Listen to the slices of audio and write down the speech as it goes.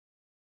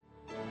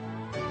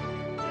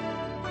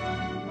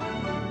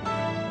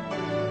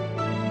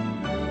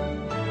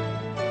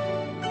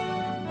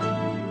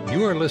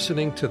You are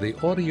listening to the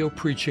audio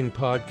preaching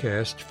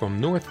podcast from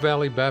North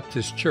Valley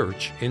Baptist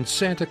Church in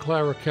Santa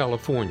Clara,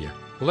 California,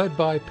 led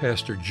by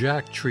Pastor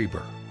Jack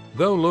Trieber.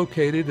 Though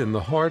located in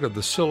the heart of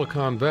the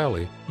Silicon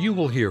Valley, you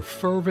will hear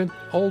fervent,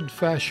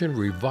 old-fashioned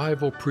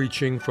revival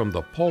preaching from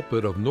the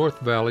pulpit of North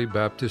Valley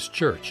Baptist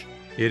Church.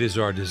 It is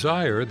our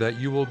desire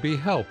that you will be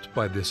helped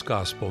by this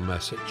gospel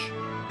message.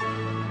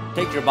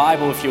 Take your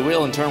Bible, if you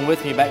will, and turn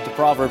with me back to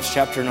Proverbs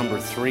chapter number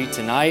 3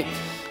 tonight.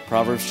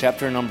 Proverbs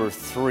chapter number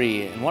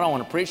 3. And what I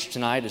want to preach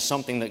tonight is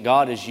something that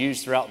God has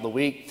used throughout the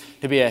week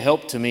to be a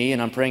help to me,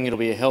 and I'm praying it'll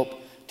be a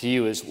help to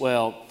you as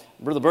well.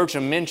 Brother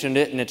Bertram mentioned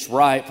it, and it's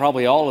right.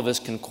 Probably all of us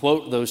can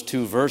quote those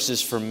two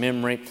verses from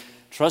memory.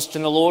 Trust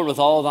in the Lord with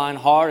all thine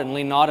heart, and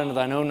lean not unto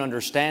thine own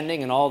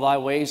understanding. In all thy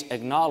ways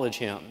acknowledge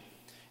Him,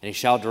 and He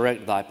shall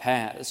direct thy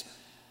paths.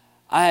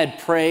 I had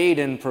prayed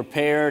and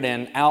prepared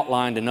and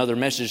outlined another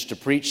message to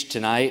preach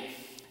tonight.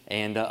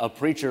 And a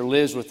preacher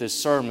lives with his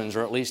sermons,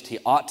 or at least he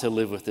ought to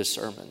live with his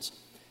sermons.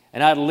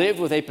 And I'd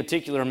lived with a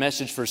particular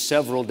message for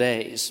several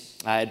days.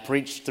 I had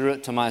preached through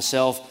it to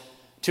myself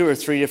 2 or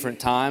 3 different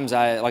times.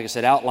 Like I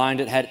said, outlined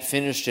it, had it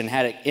finished, and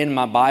had it in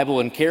my Bible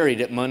and carried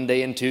it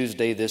Monday and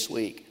Tuesday this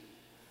week.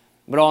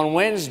 But on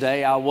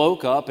Wednesday, I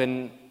woke up,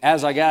 and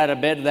as I got out of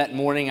bed that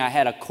morning, I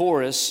had a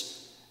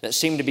chorus that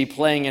seemed to be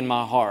playing in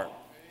my heart.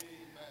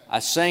 I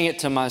sang it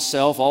to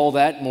myself all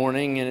that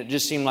morning, and it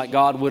just seemed like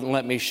God wouldn't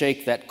let me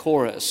shake that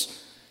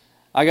chorus.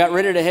 I got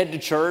ready to head to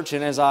church,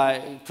 and as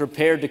I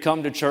prepared to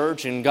come to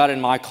church and got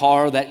in my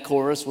car, that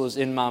chorus was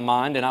in my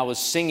mind, and I was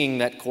singing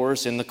that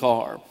chorus in the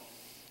car.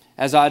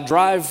 As I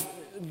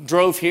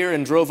drove here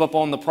and drove up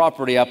on the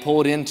property, I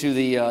pulled into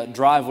the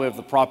driveway of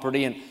the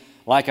property, and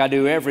like I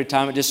do every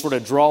time, it just sort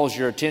of draws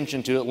your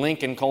attention to it.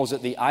 Lincoln calls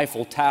it the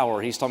Eiffel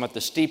Tower. He's talking about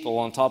the steeple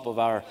on top of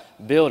our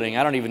building.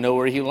 I don't even know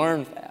where he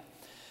learned that.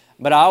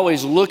 But I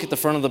always look at the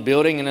front of the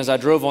building, and as I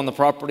drove on the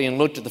property and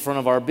looked at the front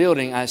of our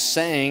building, I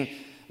sang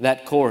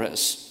that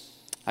chorus.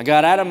 I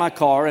got out of my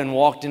car and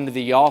walked into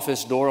the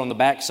office door on the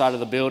back side of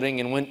the building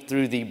and went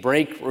through the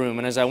break room.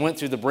 And as I went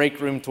through the break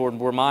room toward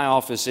where my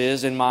office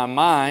is, in my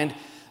mind,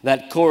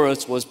 that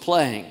chorus was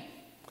playing.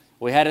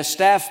 We had a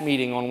staff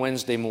meeting on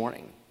Wednesday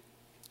morning.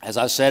 As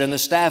I said in the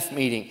staff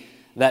meeting,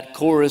 that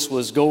chorus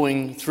was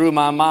going through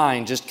my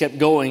mind, just kept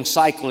going,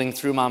 cycling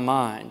through my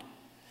mind.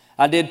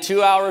 I did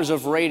 2 hours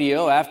of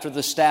radio after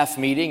the staff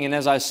meeting, and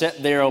as I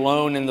sat there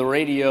alone in the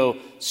radio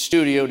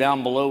studio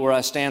down below where I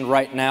stand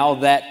right now,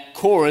 that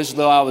chorus,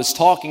 though I was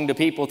talking to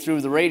people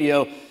through the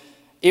radio,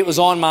 it was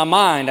on my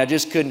mind. I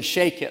just couldn't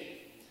shake it.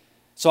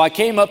 So I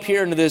came up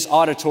here into this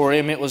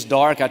auditorium. It was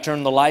dark. I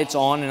turned the lights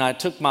on, and I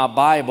took my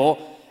Bible,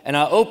 and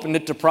I opened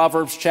it to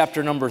Proverbs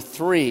chapter number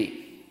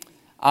 3.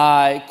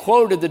 I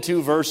quoted the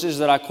 2 verses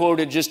that I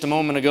quoted just a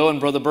moment ago, and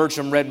Brother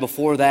Bertram read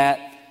before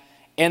that.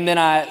 And then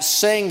I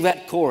sang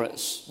that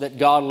chorus that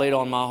God laid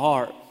on my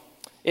heart.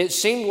 It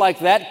seemed like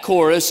that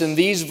chorus and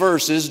these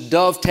verses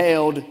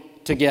dovetailed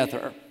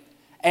together.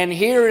 And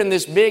here in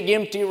this big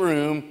empty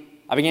room,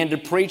 I began to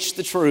preach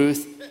the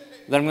truth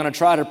that I'm going to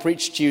try to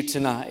preach to you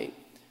tonight.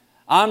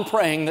 I'm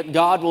praying that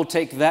God will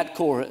take that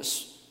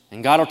chorus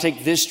and God will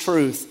take this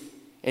truth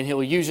and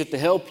He'll use it to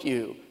help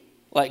you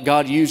like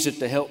God used it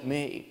to help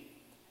me.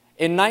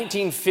 In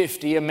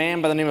 1950, a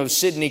man by the name of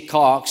Sidney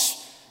Cox,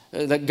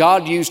 that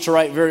God used to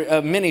write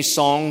many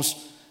songs,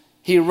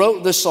 he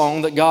wrote the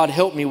song that God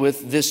helped me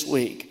with this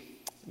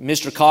week.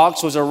 Mr.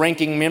 Cox was a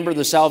ranking member of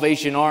the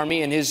Salvation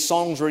Army, and his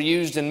songs were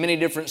used in many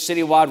different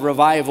citywide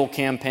revival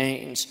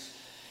campaigns.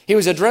 He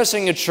was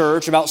addressing a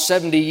church about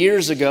 70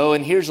 years ago,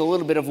 and here's a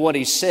little bit of what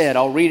he said.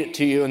 I'll read it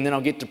to you, and then I'll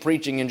get to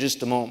preaching in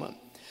just a moment.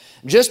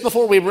 Just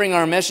before we bring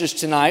our message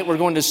tonight, we're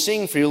going to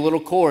sing for you a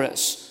little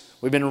chorus.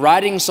 We've been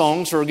writing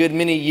songs for a good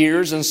many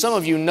years, and some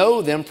of you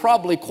know them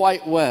probably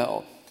quite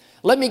well.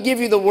 Let me give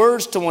you the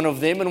words to one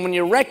of them, and when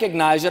you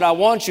recognize it, I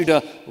want you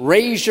to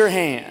raise your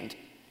hand.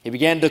 He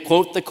began to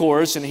quote the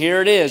chorus, and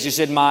here it is. He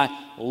said, "My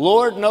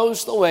Lord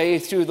knows the way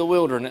through the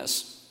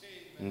wilderness,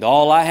 and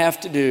all I have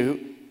to do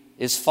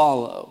is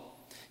follow."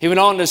 He went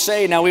on to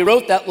say, now we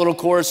wrote that little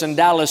chorus in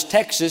Dallas,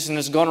 Texas, and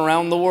it's gone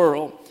around the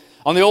world.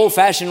 On the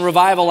old-fashioned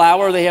revival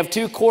hour, they have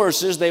 2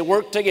 choruses. They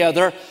work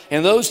together,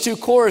 and those 2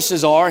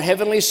 choruses are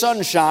Heavenly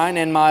Sunshine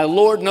and My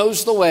Lord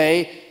Knows the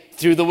Way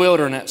Through the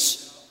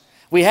Wilderness.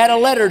 We had a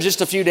letter just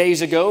a few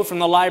days ago from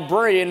the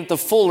librarian at the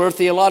Fuller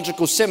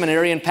Theological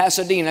Seminary in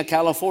Pasadena,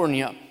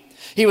 California.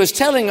 He was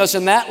telling us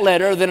in that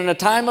letter that in a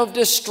time of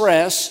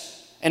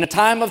distress, in a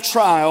time of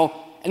trial,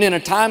 and in a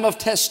time of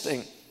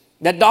testing,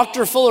 that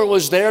Dr. Fuller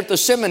was there at the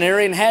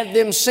seminary and had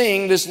them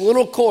sing this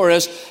little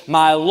chorus,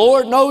 "My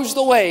Lord knows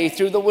the way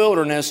through the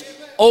wilderness,"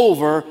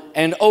 over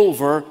and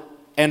over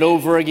and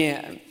over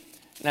again.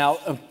 Now,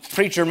 a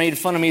preacher made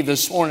fun of me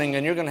this morning,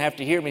 and you're going to have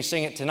to hear me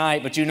sing it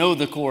tonight, but you know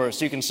the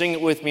chorus. You can sing it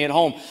with me at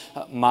home.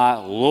 My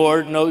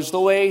Lord knows the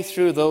way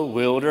through the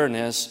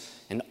wilderness,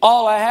 and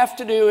all I have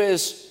to do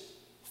is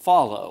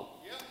follow.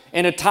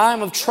 In a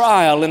time of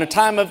trial, in a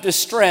time of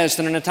distress,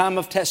 and in a time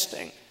of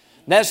testing,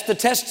 That's the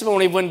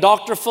testimony when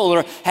Dr.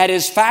 Fuller had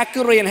his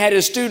faculty and had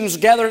his students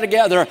gather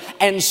together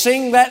and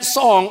sing that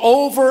song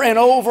over and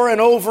over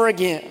and over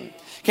again.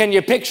 Can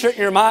you picture it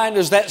in your mind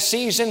as that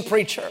seasoned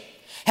preacher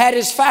had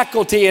his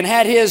faculty and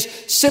had his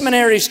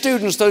seminary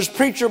students, those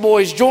preacher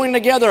boys, join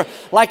together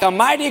like a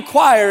mighty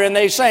choir, and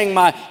they sang,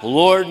 "My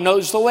Lord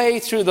knows the way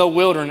through the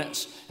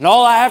wilderness, and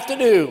all I have to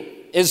do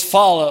is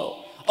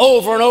follow."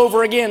 Over and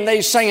over again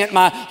they sang it,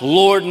 "My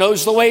Lord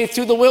knows the way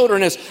through the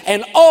wilderness,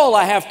 and all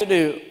I have to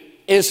do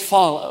is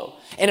follow."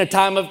 In a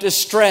time of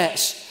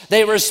distress,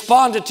 they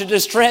responded to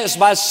distress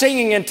by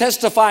singing and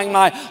testifying,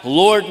 "My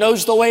Lord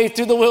knows the way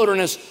through the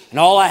wilderness, and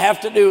all I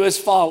have to do is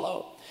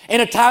follow." In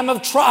a time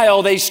of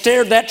trial, they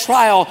stared that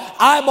trial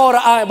eyeball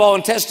to eyeball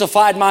and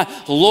testified, "My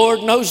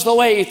Lord knows the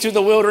way through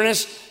the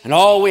wilderness, and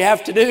all we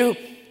have to do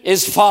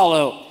is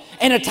follow."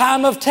 In a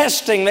time of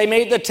testing, they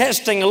made the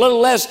testing a little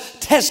less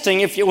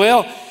testing, if you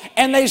will,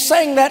 and they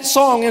sang that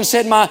song and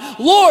said, "My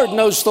Lord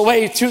knows the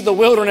way through the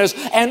wilderness,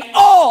 and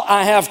all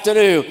I have to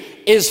do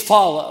is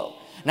follow."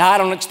 Now, I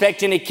don't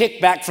expect any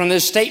kickback from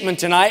this statement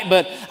tonight,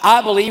 but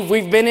I believe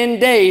we've been in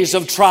days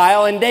of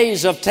trial and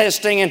days of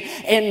testing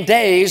and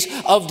days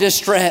of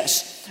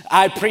distress.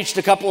 I preached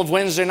a couple of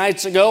Wednesday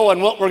nights ago on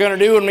what we're going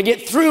to do when we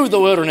get through the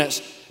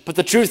wilderness. But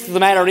the truth of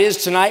the matter is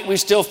tonight we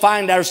still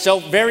find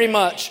ourselves very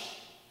much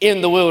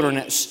in the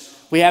wilderness.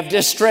 We have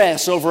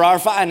distress over our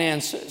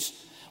finances.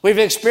 We've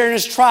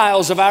experienced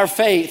trials of our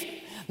faith.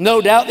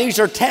 No doubt these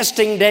are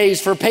testing days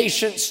for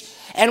patience.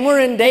 And we're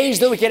in days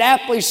that we could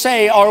aptly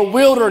say are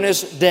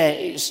wilderness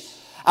days.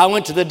 I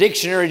went to the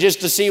dictionary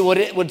just to see what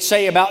it would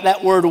say about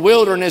that word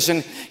wilderness,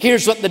 and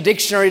here's what the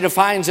dictionary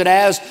defines it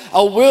as.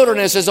 A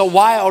wilderness is a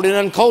wild and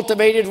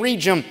uncultivated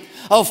region,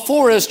 a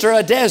forest or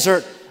a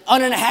desert,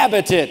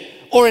 uninhabited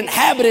or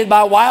inhabited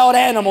by wild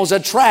animals, a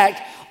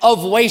tract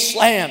of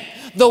wasteland.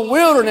 The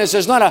wilderness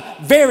is not a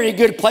very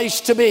good place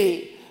to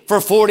be.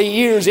 For 40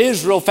 years,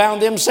 Israel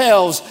found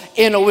themselves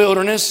in a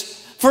wilderness.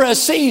 For a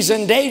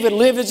season, David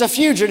lived as a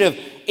fugitive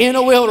in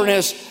a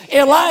wilderness.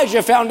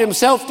 Elijah found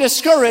himself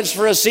discouraged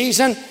for a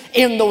season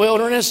in the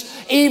wilderness.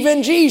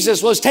 Even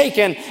Jesus was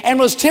taken and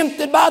was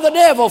tempted by the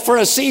devil for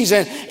a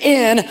season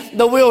in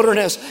the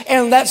wilderness.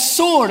 And that's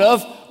sort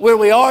of where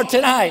we are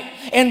tonight.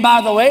 And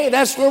by the way,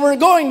 that's where we're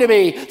going to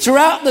be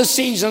throughout the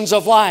seasons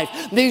of life.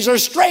 These are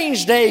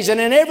strange days, and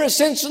in every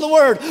sense of the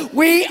word,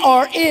 we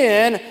are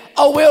in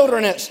a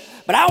wilderness.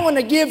 But I want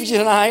to give you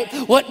tonight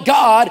what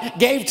God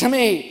gave to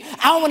me.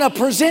 I want to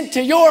present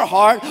to your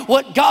heart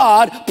what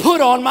God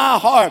put on my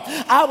heart.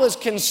 I was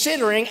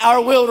considering our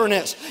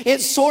wilderness.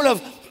 It's sort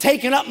of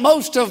taken up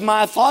most of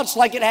my thoughts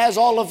like it has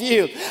all of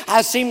you.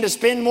 I seem to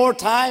spend more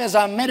time as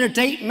I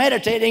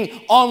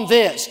meditating on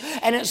this.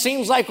 And it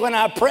seems like when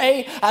I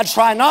pray, I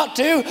try not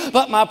to,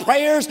 but my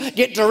prayers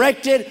get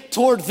directed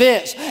toward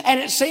this. And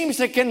it seems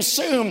to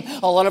consume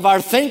a lot of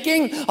our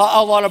thinking,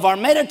 a lot of our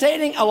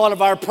meditating, a lot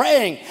of our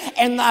praying.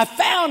 And I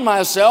found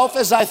myself,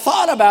 as I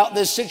thought about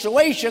this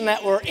situation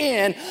that we're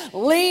in,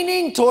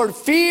 leaning toward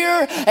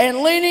fear and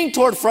leaning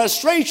toward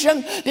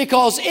frustration,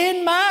 because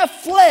in my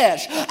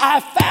flesh, I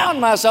found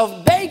myself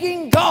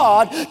begging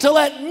God to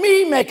let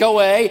me make a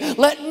way,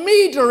 let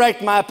me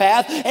direct my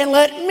path, and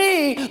let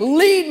me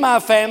lead my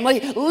family,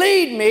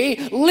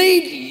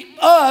 lead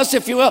us,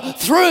 if you will,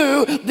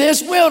 through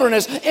this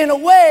wilderness. In a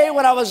way,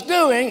 what I was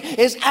doing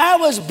is I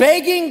was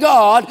begging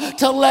God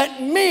to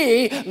let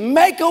me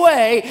make a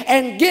way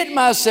and get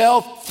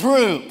myself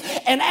through.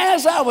 And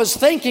as I was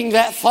thinking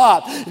that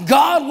thought,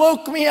 God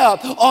woke me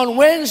up on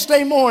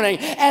Wednesday morning,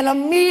 and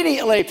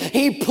immediately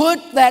He put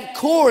that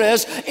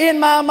chorus in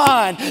my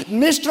mind.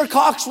 Mr.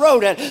 Cox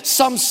wrote it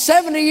some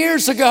 70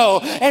 years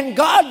ago, and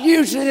God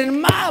used it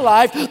in my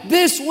life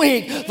this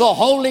week. The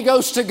Holy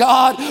Ghost of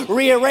God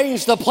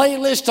rearranged the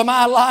playlist of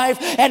my life,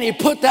 and He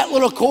put that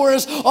little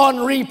chorus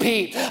on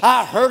repeat.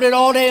 I heard it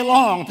all day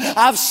long.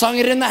 I've sung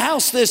it in the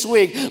house this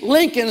week.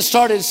 Lincoln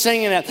started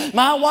singing it.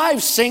 My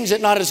wife sings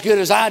it, not as good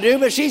as I do,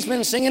 but she's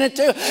been singing it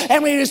too.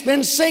 And we've just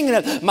been singing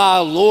it. My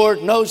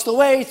Lord knows the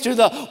way through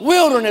the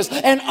wilderness,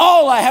 and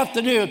all I have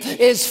to do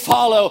is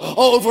follow.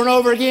 Over and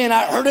over again,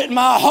 I heard it in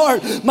my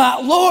heart. My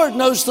Lord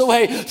knows the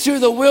way through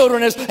the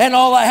wilderness, and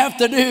all I have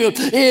to do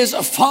is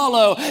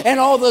follow. And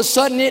all of a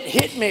sudden it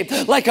hit me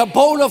like a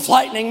bolt of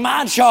lightning.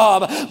 My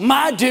job,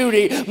 my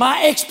duty,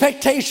 my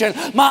expectation,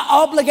 my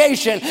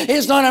obligation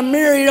is not a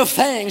myriad of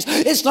things.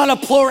 It's not a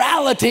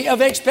plurality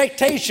of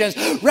expectations.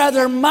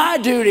 Rather, my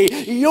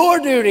duty, your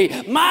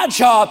duty, my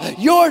job,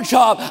 your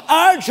job,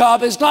 our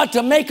job is not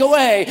to make a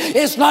way.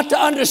 It's not to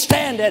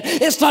understand it.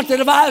 It's not to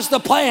devise the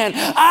plan.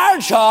 Our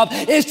job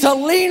is to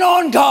lean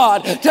on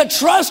God, to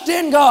trust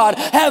in God,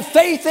 have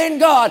faith in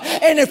God.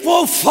 And if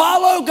we'll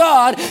follow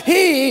God,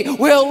 He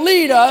will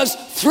lead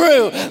us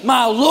through.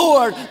 My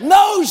Lord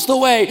knows the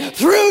way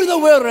through the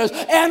wilderness,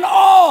 and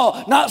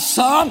all, not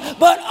some,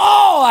 but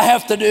all I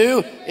have to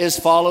do is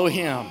follow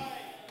Him.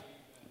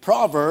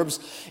 Proverbs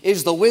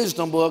is the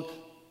wisdom book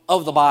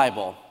of the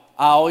Bible.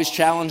 I always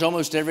challenge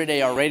almost every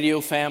day our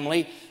radio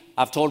family.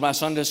 I've told my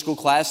Sunday school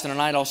class, and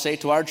tonight I'll say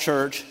to our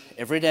church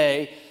every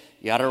day,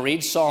 you got to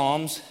read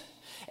Psalms.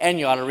 and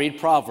you ought to read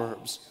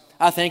Proverbs.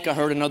 I think I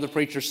heard another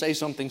preacher say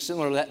something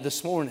similar to that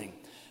this morning.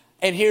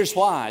 And here's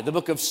why. The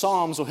book of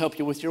Psalms will help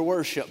you with your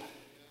worship.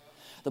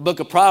 The book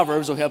of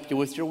Proverbs will help you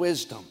with your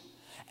wisdom.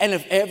 And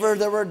if ever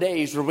there were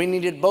days where we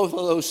needed both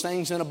of those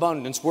things in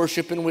abundance,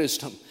 worship and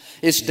wisdom,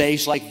 it's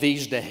days like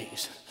these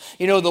days.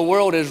 You know, the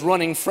world is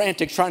running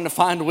frantic trying to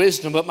find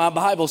wisdom, but my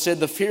Bible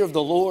said the fear of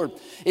the Lord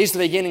is the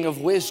beginning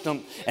of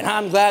wisdom. And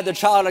I'm glad the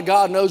child of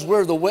God knows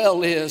where the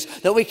well is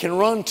that we can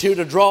run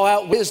to draw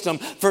out wisdom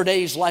for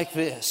days like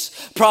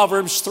this.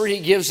 Proverbs 3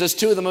 gives us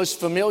two of the most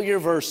familiar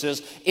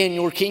verses in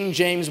your King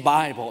James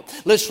Bible.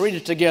 Let's read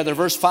it together.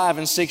 Verse 5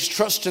 and 6,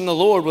 trust in the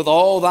Lord with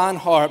all thine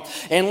heart,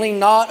 and lean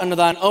not unto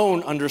thine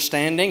own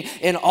understanding.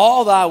 In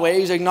all thy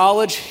ways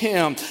acknowledge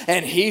him,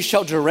 and he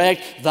shall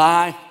direct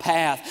thy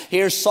path.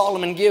 Here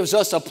Solomon gives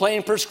us a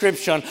plain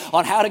prescription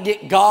on how to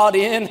get God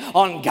in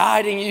on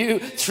guiding you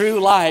through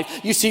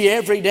life. You see,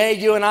 every day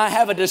you and I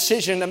have a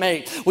decision to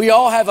make. We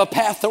all have a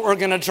path that we're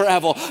going to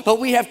travel, but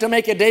we have to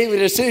make a daily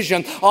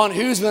decision on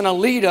who's going to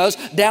lead us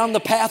down the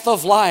path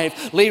of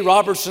life. Lee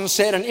Robertson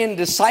said an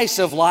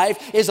indecisive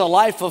life is a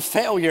life of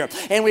failure,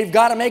 and we've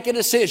got to make a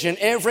decision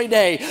every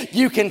day.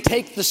 You can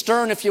take the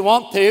stern if you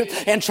want to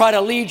and try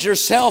to lead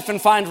yourself and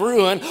find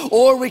ruin,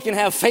 or we can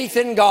have faith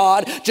in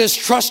God, just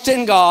trust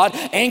in God,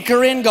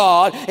 anchor in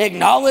God,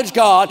 acknowledge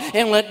God,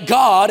 and let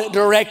God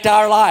direct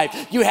our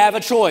life. You have a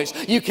choice.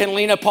 You can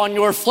lean upon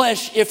your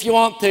flesh if you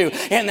want to,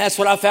 and that's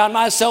what I found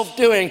myself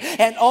doing,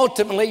 and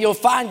ultimately you'll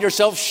find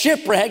yourself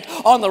shipwrecked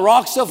on the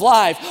rocks of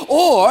life.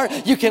 Or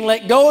you can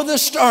let go of the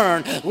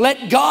stern,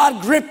 let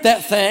God grip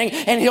that thing,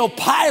 and he'll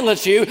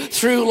pilot you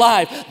through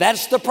life.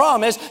 That's the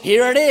promise.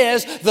 Here it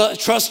is, the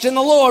trust in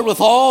the Lord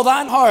with all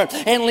thine heart,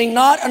 and lean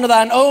not unto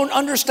thine own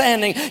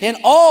understanding. In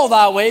all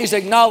thy ways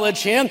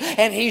acknowledge him,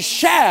 and he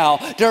shall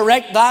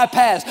direct thy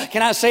paths.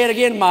 Can I say it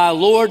again? My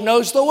Lord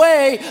knows the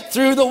way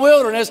through the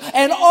wilderness,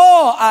 and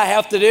all I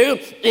have to do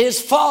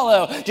is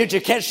follow. Did you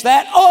catch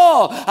that?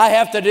 All I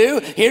have to do,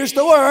 here's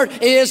the word,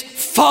 is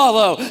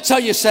follow. So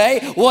you say,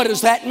 what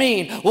does that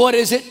mean? What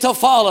is it to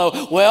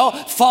follow? Well,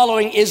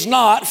 following is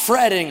not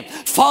fretting.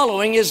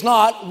 Following is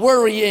not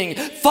worrying.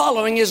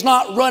 Following is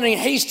not running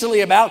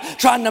hastily about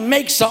trying to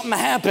make something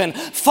happen.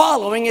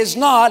 Following is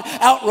not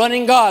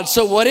outrunning God.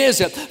 So what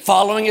is it?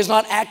 Following is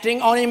not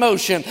acting on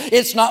emotion.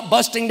 It's not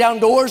busting down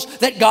doors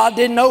that God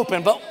didn't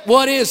open. But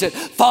what is it?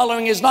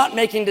 Following is not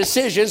making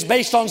decisions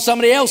based on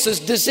somebody else's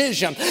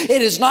decision.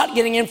 It is not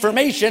getting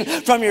information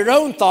from your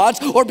own thoughts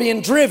or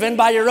being driven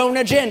by your own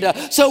agenda.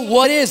 So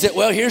what is it?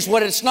 Well, here's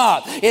what it's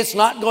not. It's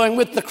not going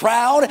with the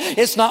crowd.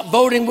 It's not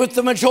voting with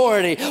the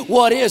majority.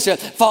 What is it?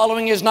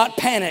 Following is not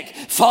panic.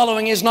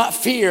 Following is not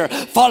fear.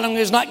 Following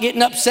is not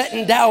getting upset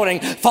and doubting.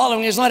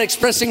 Following is not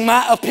expressing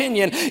my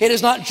opinion. It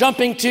is not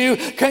jumping to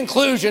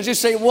conclusions. You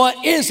say,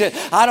 what is it?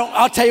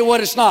 I'll tell you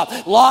what it's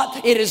not.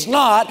 Lot, it is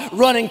not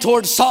running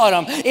towards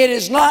Sodom. It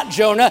is not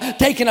Jonah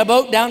taking a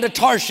boat down to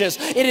Tarshish.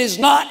 It is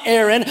not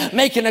Aaron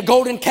making a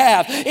golden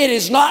calf. It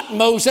is not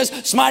Moses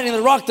smiting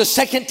the rock the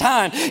second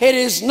time. It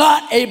is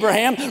not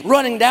Abraham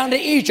running down to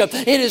Egypt.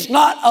 It is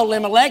not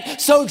Elimelech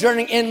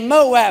sojourning in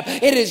Moab.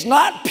 It is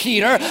not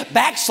Peter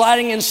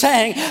backsliding and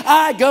saying,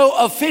 I go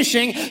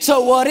a-fishing.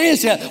 So what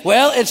is it?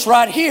 Well, it's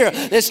right here.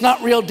 It's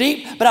not real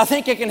deep, but I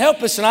think it can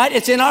help us tonight.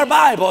 It's in our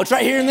Bible. It's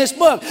right here in this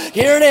book.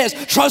 Here it is.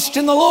 Trust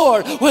in the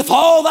Lord with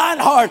all thine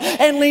heart,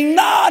 and lean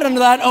not unto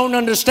thine own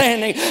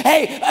understanding.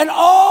 Hey, in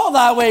all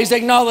thy ways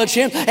acknowledge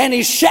him, and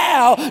he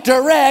shall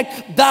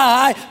direct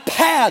thy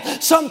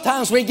path.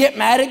 Sometimes we get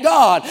mad at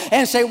God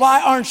and say,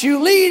 why aren't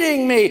you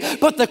leading me?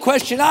 But the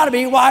question ought to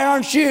be, why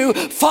aren't you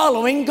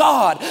following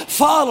God?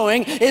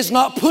 Following is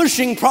not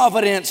pushing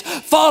providence.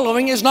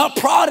 Following is not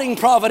prodding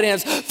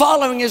providence.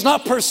 Following is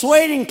not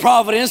persuading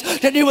providence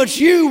to do what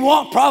you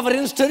want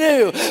providence to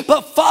do.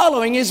 But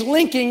following is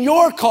linking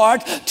your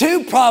cart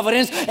to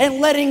providence and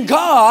letting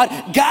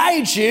God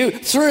guide you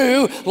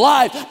through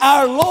life.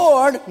 Our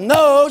Lord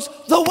knows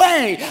the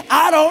way.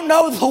 I don't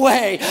know the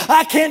way.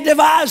 I can't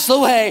devise the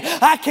way.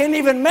 I can't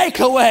even make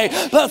a way.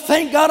 But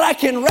thank God I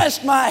can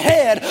rest my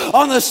head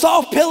on the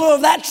soft pillow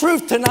of that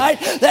truth tonight,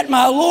 that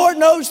my Lord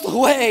knows the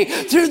way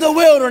through the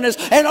wilderness,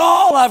 and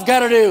all I've got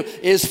to do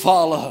is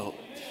follow.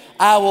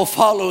 I will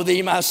follow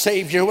thee, my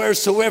Savior,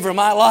 wheresoever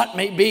my lot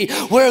may be.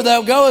 Where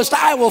thou goest,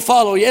 I will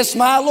follow. Yes,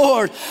 my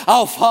Lord,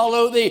 I'll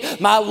follow thee.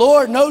 My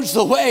Lord knows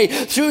the way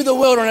through the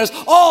wilderness.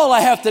 All I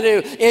have to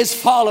do is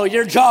follow.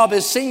 Your job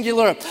is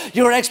singular.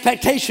 Your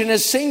expectation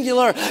is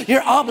singular.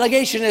 Your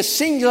obligation is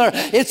singular.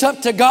 It's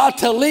up to God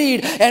to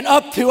lead and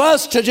up to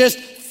us to just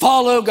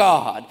follow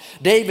God.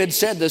 David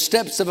said the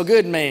steps of a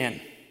good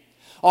man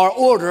are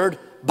ordered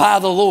by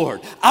the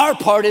Lord. Our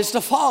part is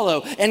to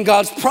follow, and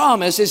God's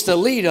promise is to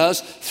lead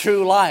us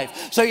through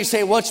life. So you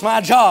say, what's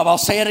my job? I'll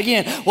say it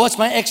again. What's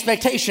my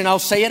expectation? I'll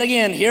say it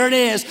again. Here it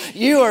is.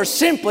 You are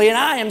simply, and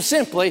I am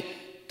simply,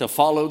 to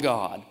follow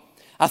God.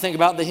 I think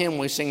about the hymn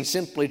we sing,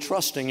 simply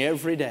trusting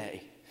every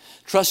day,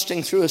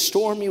 trusting through a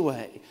stormy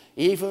way,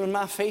 even when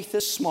my faith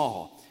is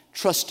small,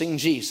 trusting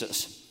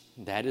Jesus.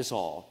 That is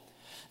all.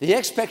 The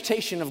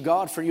expectation of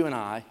God for you and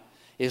I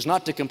is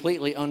not to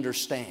completely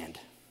understand.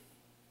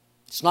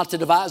 It's not to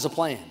devise a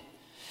plan.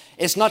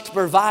 It's not to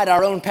provide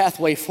our own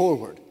pathway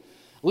forward.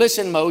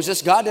 Listen,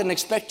 Moses, God doesn't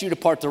expect you to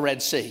part the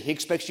Red Sea. He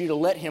expects you to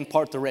let Him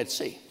part the Red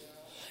Sea.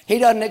 He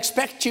doesn't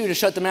expect you to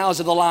shut the mouths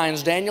of the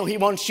lions, Daniel. He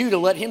wants you to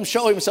let Him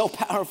show Himself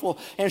powerful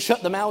and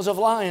shut the mouths of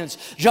lions.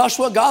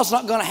 Joshua, God's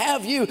not going to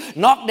have you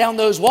knock down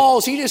those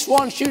walls. He just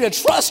wants you to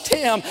trust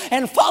Him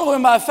and follow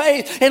Him by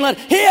faith and let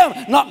Him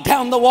knock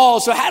down the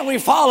walls. So how do we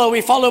follow?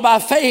 We follow by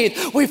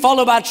faith. We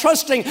follow by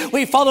trusting.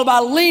 We follow by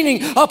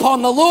leaning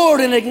upon the Lord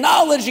and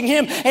acknowledging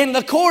Him. And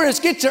the chorus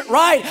gets it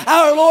right.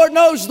 Our Lord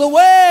knows the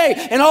way,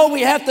 and all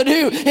we have to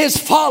do is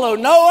follow.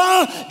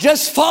 Noah,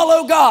 just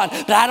follow God.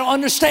 But I don't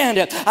understand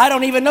it. I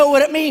don't even know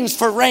what it means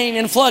for rain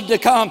and flood to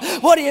come.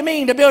 What do you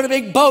mean to build a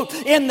big boat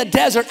in the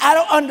desert? I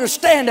don't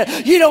understand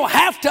it. You don't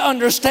have to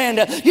understand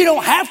it. You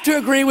don't have to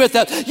agree with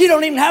it. You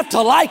don't even have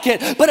to like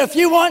it. But if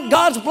you want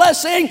God's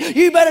blessing,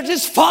 you better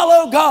just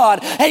follow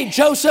God. Hey,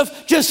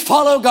 Joseph, just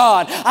follow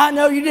God. I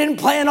know you didn't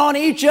plan on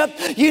Egypt.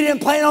 You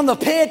didn't plan on the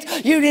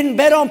pit. You didn't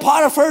bet on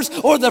Potiphar's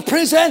or the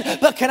prison.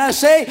 But can I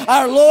say,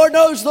 our Lord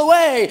knows the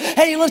way.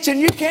 Hey, listen,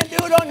 you can't do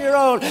it on your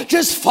own.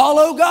 Just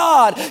follow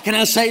God. Can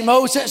I say,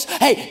 Moses,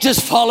 hey,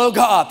 just follow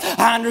God.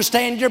 I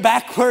understand you're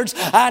backwards.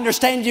 I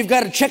understand you've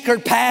got a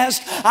checkered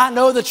past. I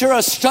know that you're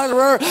a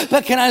stutterer.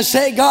 But can I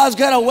say, God's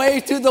got a way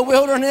through the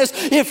wilderness.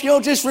 If you'll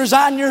just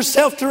resign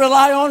yourself to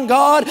rely on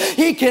God,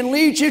 He can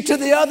lead you to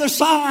the other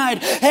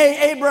side.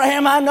 Hey,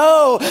 Abraham, I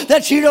know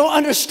that you don't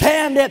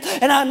understand it.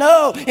 And I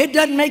know it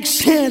doesn't make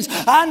sense.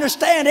 I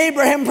understand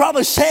Abraham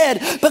probably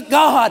said, but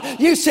God,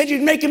 you said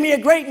you'd make me a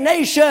great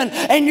nation.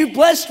 And you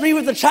blessed me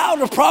with a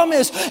child of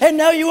promise. And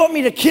now you want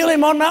me to kill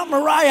him on Mount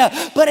Moriah.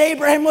 But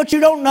Abraham, what you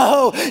don't know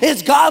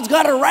is God's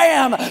got a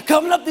ram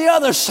coming up the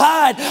other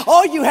side.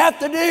 All you have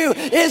to do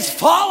is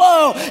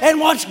follow and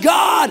watch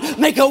God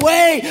make a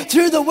way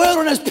through the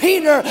wilderness.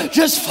 Peter,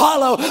 just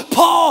follow.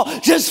 Paul,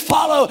 just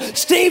follow.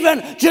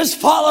 Stephen, just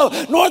follow.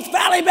 North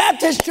Valley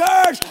Baptist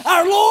Church,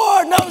 our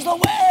Lord knows the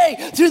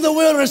way through the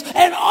wilderness,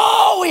 and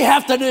all we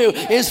have to do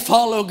is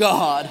follow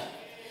God.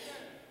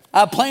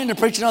 I plan to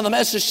preach another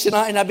message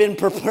tonight, and I've been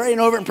praying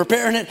over it and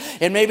preparing it,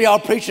 and maybe I'll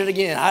preach it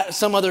again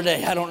some other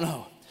day. I don't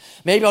know.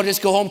 Maybe I'll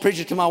just go home and preach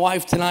it to my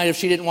wife tonight if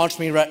she didn't watch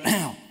me right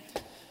now.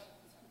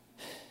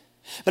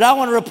 But I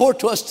want to report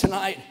to us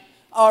tonight,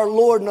 our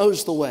Lord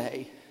knows the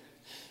way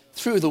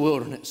through the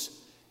wilderness.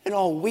 And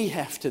all we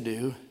have to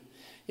do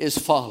is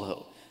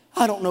follow.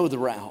 I don't know the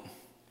route.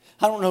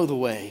 I don't know the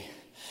way.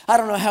 I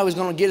don't know how He's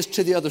going to get us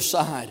to the other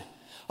side.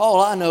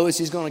 All I know is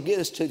He's going to get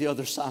us to the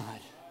other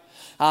side.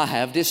 I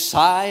have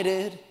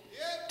decided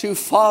to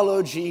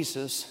follow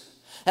Jesus.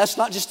 That's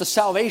not just a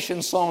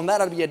salvation song. That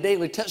ought to be a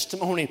daily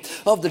testimony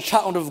of the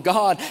child of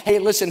God. Hey,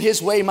 listen,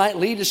 His way might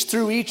lead us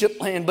through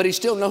Egypt land, but He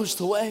still knows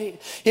the way.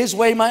 His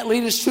way might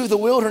lead us through the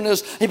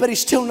wilderness, but He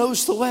still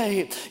knows the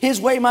way.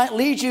 His way might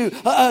lead you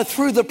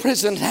through the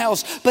prison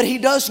house, but He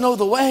does know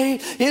the way.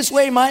 His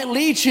way might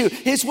lead you.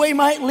 His way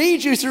might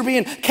lead you through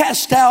being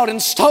cast out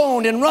and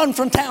stoned and run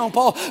from town,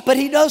 Paul, but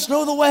He does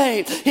know the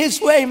way. His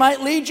way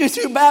might lead you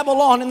through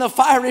Babylon in the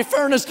fiery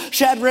furnace,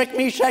 Shadrach,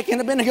 Meshach,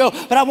 and Abednego,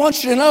 but I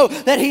want you to know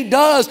that He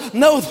does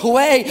know the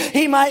way.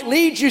 He might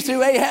lead you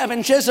through Ahab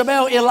and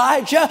Jezebel,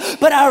 Elijah,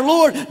 but our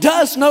Lord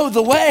does know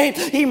the way.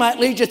 He might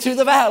lead you through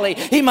the valley.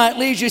 He might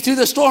lead you through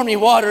the stormy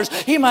waters.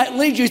 He might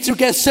lead you through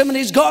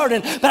Gethsemane's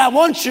garden, but I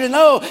want you to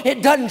know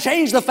it doesn't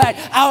change the fact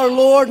our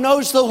Lord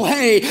knows the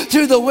way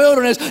through the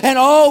wilderness, and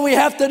all we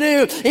have to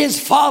do is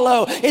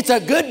follow. It's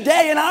a good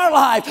day in our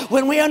life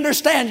when we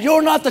understand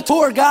you're not the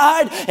tour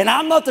guide, and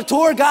I'm not the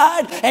tour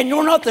guide, and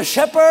you're not the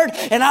shepherd,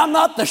 and I'm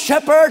not the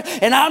shepherd,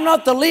 and I'm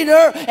not the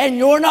leader, and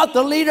you're not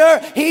the leader.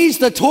 He's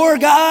the tour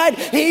guide.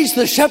 He's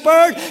the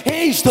shepherd.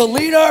 He's the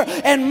leader.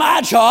 And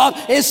my job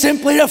is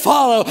simply to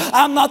follow.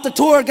 I'm not the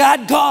tour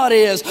guide. God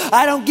is.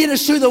 I don't get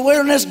us through the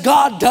wilderness.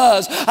 God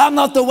does. I'm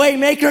not the way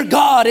maker.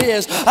 God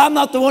is. I'm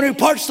not the one who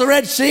parts the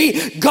Red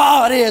Sea.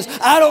 God is.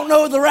 I don't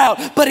know the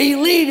route, but He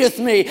leadeth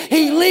me.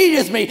 He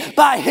leadeth me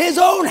by His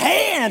own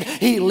hand.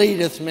 He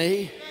leadeth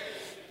me.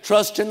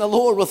 Trust in the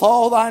Lord with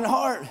all thine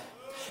heart,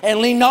 and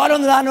lean not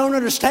on thine own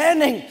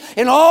understanding.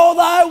 In all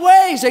thy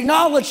ways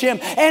acknowledge Him,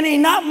 and He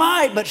not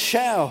might, but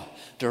shall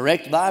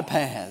direct thy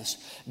paths.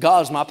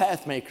 God's my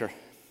path maker.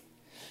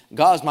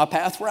 God's my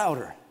path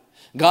router.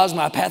 God's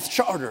my path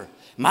charter.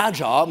 My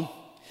job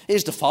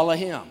is to follow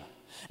Him.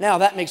 Now,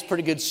 that makes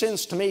pretty good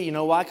sense to me. You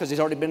know why? Because He's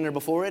already been there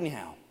before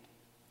anyhow.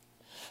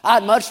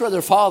 I'd much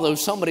rather follow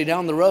somebody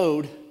down the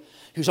road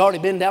who's already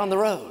been down the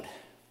road.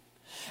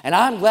 And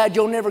I'm glad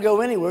you'll never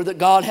go anywhere that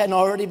God hadn't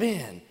already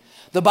been.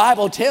 The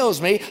Bible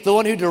tells me the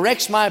one who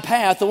directs my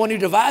path, the one who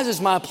devises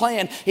my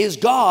plan is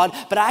God,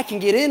 but I can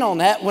get in on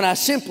that when I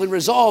simply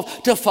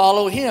resolve to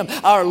follow Him.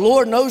 Our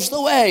Lord knows the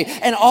way,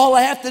 and all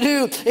I have to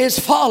do is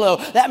follow.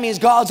 That means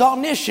God's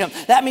omniscient.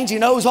 That means He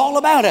knows all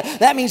about it.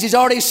 That means He's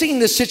already seen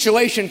this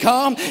situation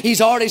come. He's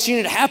already seen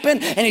it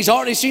happen, and He's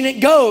already seen it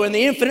go in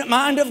the infinite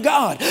mind of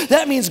God.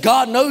 That means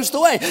God knows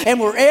the way, and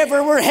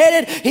wherever we're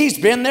headed, He's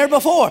been there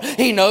before.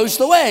 He knows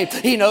the way.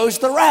 He knows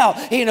the route.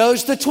 He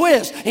knows the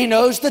twist. He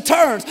knows the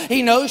turns.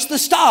 He knows the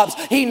stops.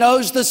 He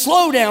knows the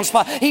slow down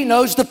spot. He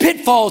knows the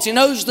pitfalls. He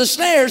knows the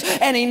snares,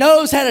 and He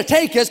knows how to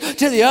take us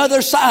to the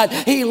other side.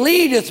 He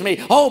leadeth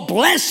me. Oh,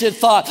 blessed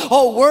thought.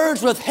 Oh,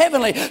 words with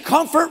heavenly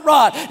comfort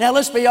rod. Now,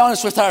 let's be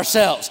honest with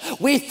ourselves.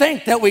 We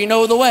think that we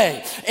know the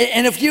way.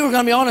 And if you were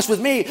going to be honest with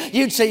me,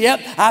 you'd say, yep,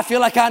 I feel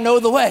like I know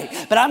the way.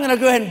 But I'm going to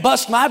go ahead and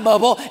bust my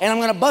bubble, and I'm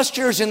going to bust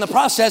yours in the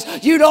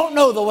process. You don't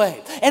know the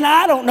way, and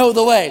I don't know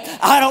the way.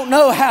 I don't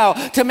know how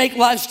to make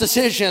life's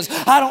decisions.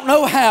 I don't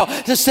know how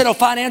to settle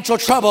financial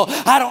trouble.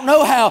 I don't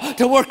know how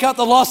to work out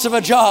the loss of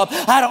a job.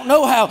 I don't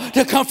know how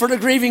to comfort a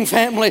grieving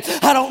family.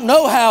 I don't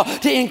know how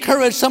to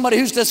encourage somebody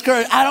who's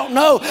discouraged. I don't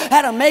know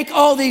how to make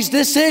all these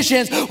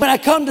decisions when I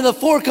come to the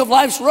fork of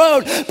life's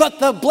road. But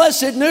the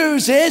blessed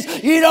news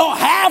is you don't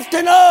have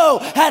to know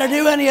how to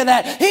do any of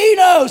that. He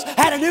knows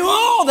how to do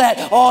all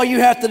that. All you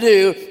have to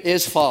do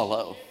is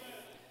follow.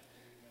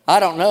 I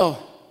don't know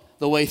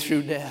the way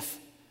through death,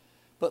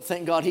 but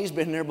thank God He's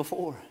been there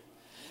before.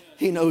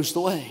 He knows the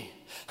way.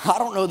 I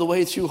don't know the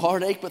way through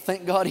heartache, but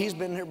thank God He's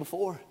been there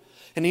before,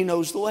 and He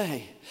knows the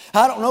way.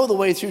 I don't know the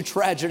way through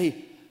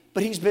tragedy,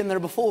 but He's been there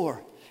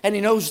before, and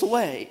He knows the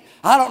way.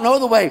 I don't know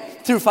the way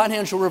through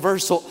financial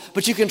reversal,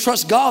 but you can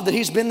trust God that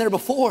He's been there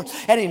before,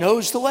 and He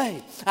knows the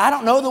way. I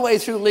don't know the way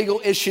through legal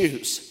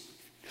issues,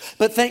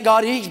 but thank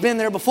God He's been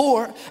there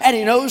before, and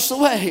He knows the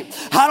way.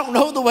 I don't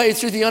know the way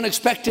through the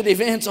unexpected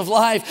events of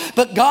life,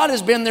 but God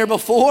has been there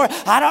before.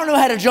 I don't know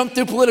how to jump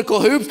through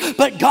political hoops,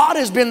 but God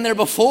has been there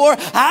before.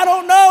 I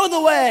don't know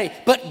the way,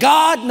 but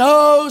God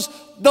knows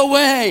the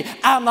way.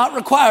 I'm not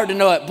required to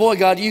know it. Boy,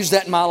 God used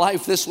that in my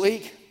life this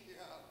week.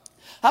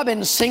 I've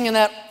been singing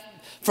that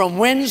from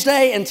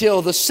Wednesday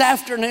until this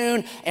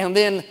afternoon, and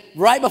then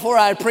right before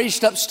I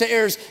preached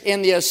upstairs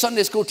in the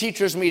Sunday school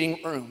teachers meeting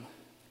room.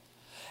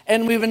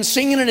 And we've been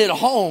singing it at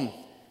home.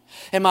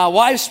 And my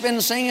wife's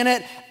been singing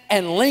it,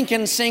 and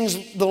Lincoln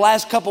sings the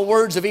last couple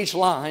words of each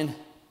line.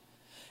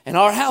 And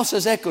our house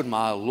has echoed,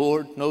 my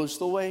Lord knows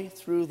the way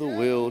through the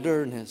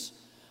wilderness.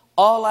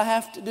 All I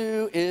have to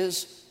do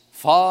is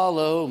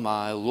follow.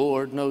 My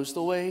Lord knows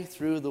the way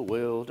through the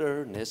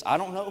wilderness. I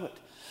don't know it,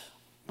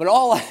 but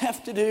all I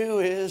have to do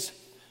is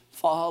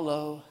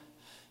follow.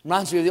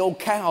 Reminds me of the old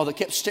cow that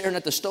kept staring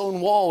at the stone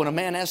wall, and a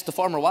man asked the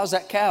farmer, why is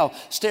that cow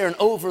staring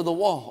over the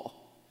wall?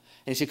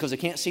 And he said, because he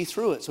can't see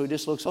through it, so he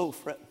just looks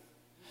over it.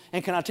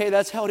 And can I tell you,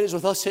 that's how it is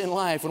with us in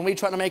life. When we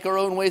try to make our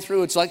own way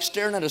through, it's like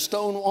staring at a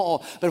stone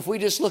wall. But if we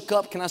just look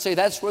up, can I say,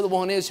 that's where the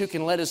one is who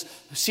can let us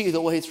see the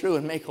way through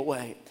and make a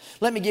way.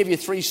 Let me give you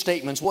 3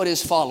 statements. What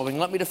is following?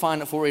 Let me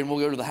define it for you, and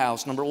we'll go to the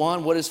house. Number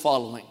 1, what is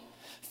following?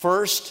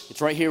 First, it's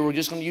right here. We're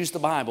just going to use the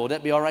Bible. Would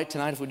that be all right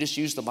tonight if we just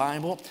use the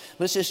Bible?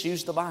 Let's just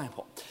use the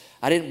Bible.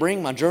 I didn't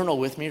bring my journal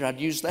with me, or I'd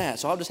use that.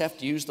 So I'll just have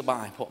to use the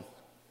Bible.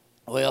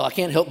 Well, I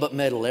can't help but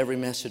meddle every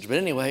message. But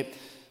anyway,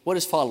 what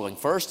is following?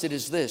 First, it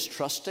is this,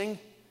 trusting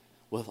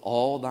with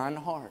all thine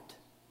heart.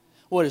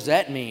 What does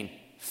that mean?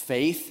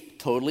 Faith,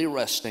 totally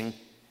resting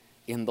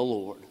in the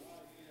Lord.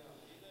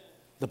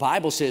 The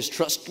Bible says,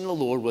 trust in the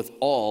Lord with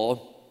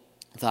all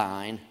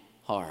thine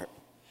heart.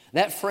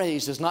 That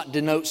phrase does not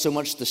denote so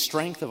much the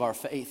strength of our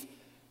faith,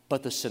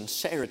 but the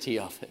sincerity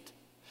of it.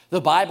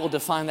 The Bible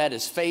defined that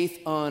as faith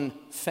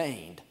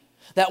unfeigned.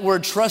 That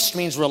word trust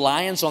means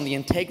reliance on the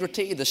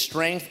integrity, the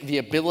strength, the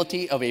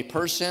ability of a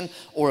person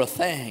or a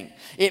thing.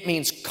 It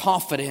means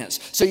confidence.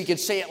 So you could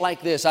say it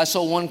like this. I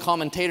saw one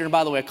commentator, and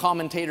by the way, a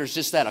commentator is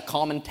just that, a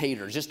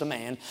commentator, just a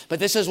man. But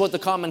this is what the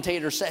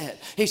commentator said.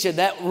 He said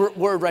that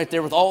word right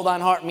there, with all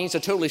thine heart, means to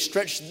totally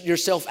stretch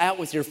yourself out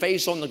with your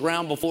face on the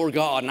ground before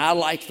God. And I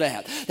like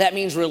that. That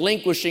means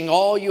relinquishing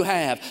all you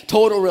have,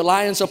 total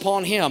reliance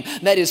upon Him.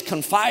 That is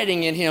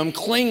confiding in Him,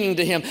 clinging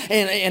to Him,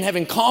 and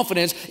having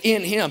confidence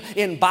in Him.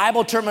 In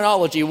Bible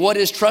terminology, what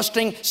is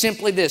trusting?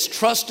 Simply this,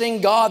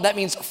 trusting God, that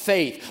means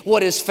faith.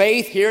 What is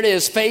faith? Here it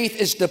is. Faith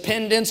is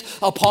dependence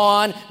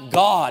upon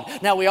God.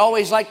 Now, we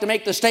always like to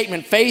make the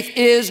statement, faith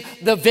is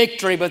the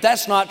victory, but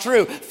that's not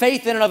true.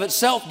 Faith in and of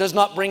itself does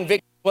not bring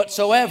victory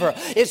whatsoever.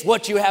 It's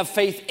what you have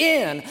faith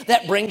in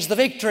that brings the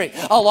victory.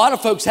 A lot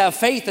of folks have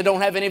faith that don't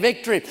have any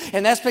victory,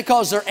 and that's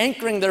because they're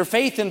anchoring their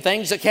faith in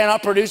things that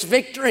cannot produce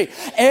victory.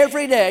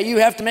 Every day you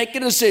have to make a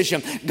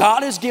decision.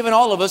 God has given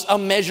all of us a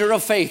measure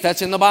of faith.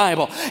 That's in the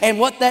Bible. And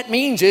what that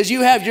means is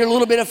you have your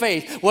little bit of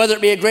faith, whether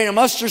it be a grain of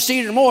mustard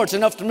seed or more, it's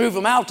enough to move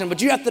a mountain,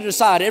 but you have to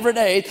decide every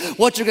day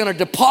what you're going to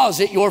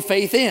deposit your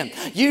faith in.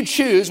 You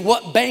choose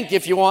what bank,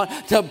 if you want,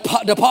 to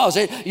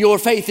deposit your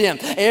faith in.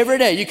 Every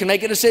day you can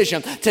make a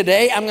decision.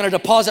 Today I'm going to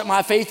deposit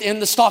my faith in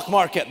the stock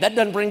market. That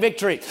doesn't bring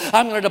victory.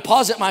 I'm going to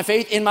deposit my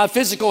faith in my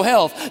physical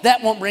health.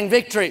 That won't bring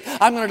victory.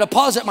 I'm going to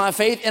deposit my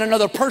faith in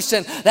another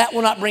person. That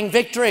will not bring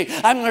victory.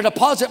 I'm going to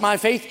deposit my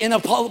faith in a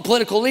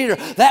political leader.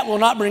 That will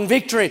not bring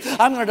victory.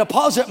 I'm going to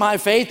deposit my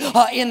faith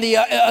in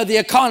the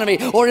economy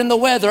or in the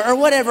weather or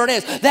whatever it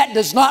is. That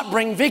does not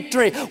bring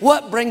victory.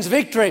 What brings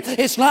victory?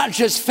 It's not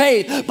just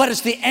faith, but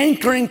it's the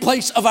anchoring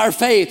place of our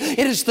faith.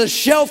 It is the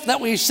shelf that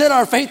we set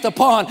our faith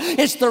upon.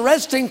 It's the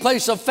resting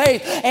place of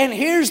faith. And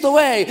here's the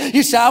way.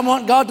 You say, I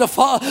want God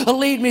to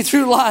lead me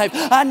through life.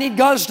 I need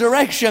God's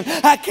direction.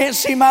 I can't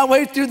see my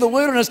way through the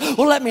wilderness.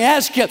 Well, let me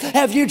ask you,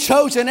 have you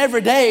chosen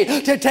every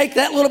day to take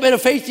that little bit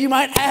of faith you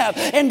might have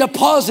and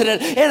deposit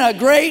it in a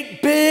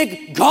great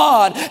big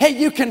God? Hey,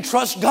 you can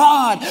trust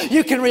God.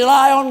 You can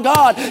rely on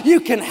God. You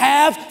can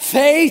have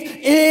faith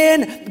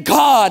in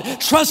God.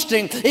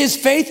 Trusting is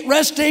faith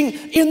resting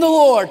in the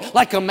Lord,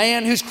 like a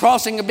man who's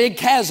crossing a big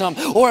chasm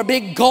or a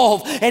big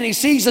gulf and he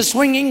sees a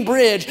swinging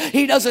bridge.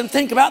 He doesn't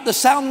think about the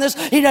soundness.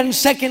 He doesn't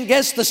second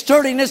guess the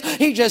sturdiness.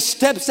 He just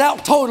steps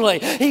out totally.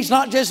 He's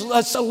not just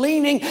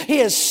leaning. He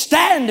is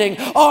standing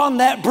on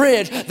that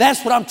bridge.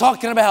 That's what I'm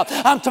talking about.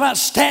 I'm talking about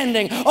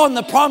standing on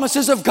the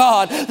promises of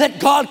God, that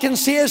God can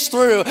see us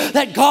through,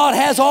 that God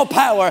has all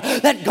power,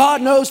 that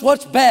God knows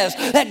what's best,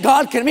 that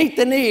God can meet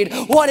the need.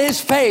 What is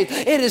faith?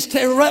 It is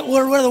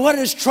what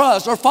is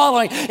trust or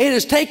following? It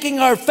is taking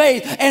our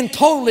faith and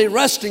totally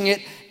resting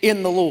it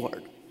in the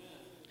Lord.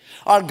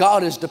 Our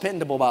God is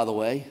dependable, by the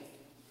way.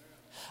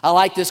 I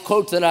like this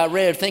quote that I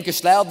read.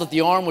 Thinkest thou that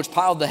the arm which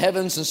piled the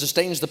heavens and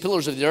sustains the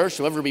pillars of the earth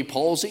shall ever be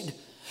palsied?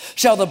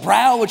 Shall the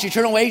brow which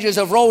eternal ages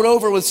have rolled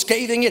over with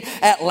scathing it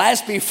at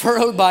last be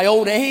furrowed by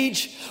old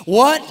age?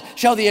 What?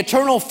 Shall the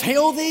eternal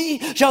fail thee?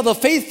 Shall the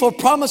faithful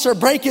promiser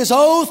break his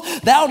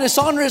oath? Thou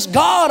dishonorest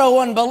God, O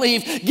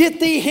unbelief.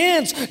 Get thee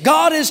hence.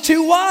 God is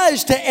too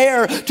wise to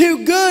err,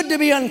 too good to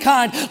be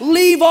unkind.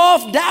 Leave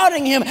off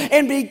doubting him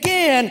and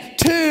begin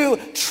to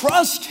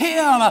trust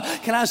him.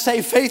 Can I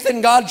say faith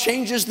in God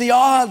changes the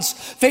odds?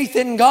 Faith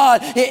in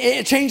God,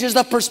 it changes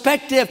the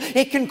perspective.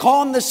 It can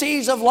calm the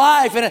seas of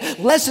life and it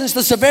lessens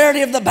the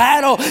severity of the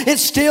battle. It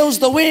stills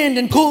the wind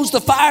and cools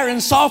the fire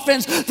and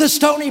softens the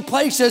stony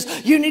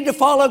places. You need to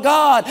follow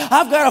God.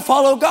 I've got to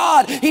follow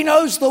God. He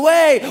knows the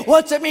way.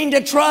 What's it mean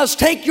to trust?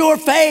 Take your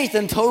faith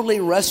and totally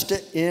rest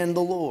it in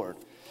the Lord.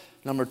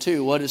 Number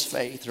two, what is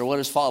faith, or what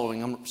is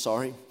following?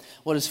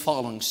 What is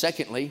following?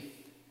 Secondly,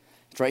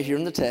 it's right here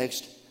in the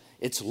text.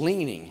 It's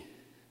leaning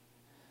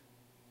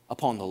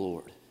upon the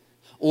Lord.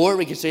 Or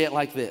we can say it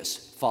like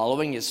this.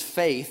 Following is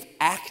faith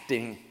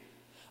acting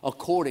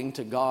according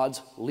to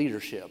God's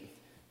leadership.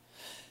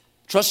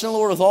 Trust in the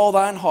Lord with all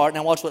thine heart.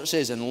 Now watch what it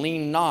says. And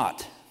lean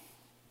not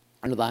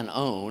unto thine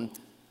own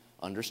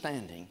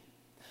understanding.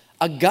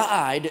 A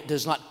guide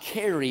does not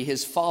carry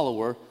his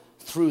follower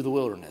through the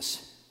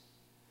wilderness.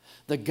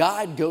 The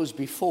guide goes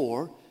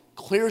before,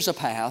 clears a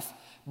path,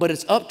 but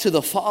it's up to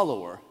the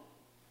follower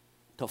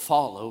to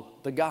follow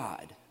the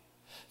guide.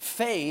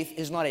 Faith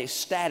is not a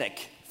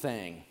static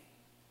thing.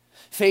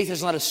 Faith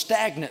is not a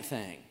stagnant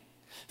thing.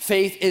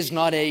 Faith is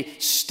not a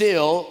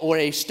still or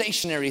a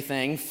stationary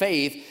thing.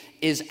 Faith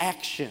is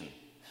action.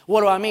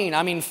 What do I mean?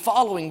 I mean,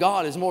 following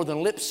God is more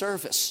than lip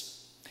service.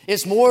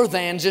 It's more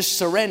than just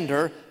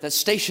surrender that's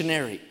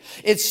stationary.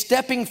 It's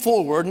stepping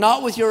forward,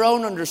 not with your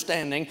own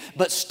understanding,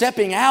 but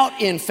stepping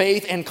out in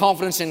faith and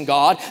confidence in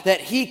God that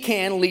He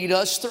can lead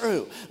us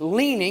through.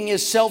 Leaning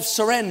is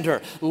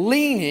self-surrender.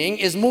 Leaning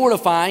is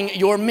mortifying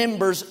your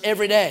members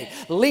every day.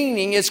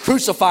 Leaning is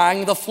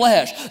crucifying the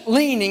flesh.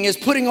 Leaning is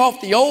putting off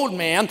the old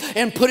man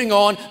and putting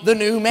on the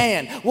new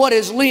man. What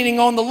is leaning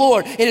on the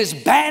Lord? It is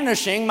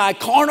banishing my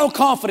carnal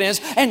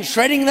confidence and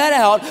trading that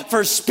out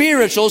for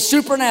spiritual,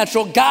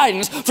 supernatural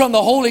guidance from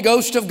the Holy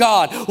Ghost of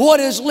God. What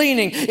is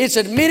leaning? It's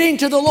admitting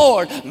to the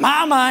Lord,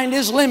 my mind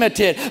is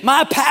limited,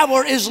 my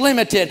power is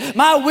limited,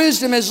 my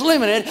wisdom is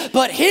limited,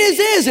 but His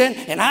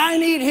isn't, and I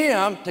need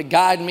Him to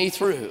guide me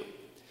through.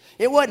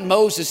 It wasn't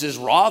Moses'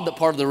 rod that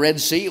parted the Red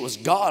Sea, it was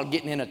God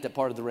getting in at that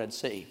part of the Red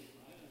Sea.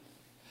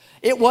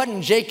 It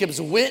wasn't Jacob's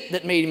wit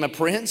that made him a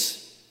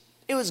prince,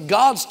 it was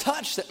God's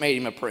touch that made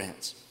him a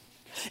prince.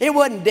 It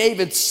wasn't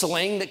David's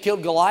sling that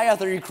killed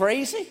Goliath. Are you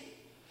crazy?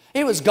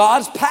 It was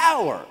God's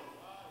power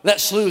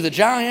that slew the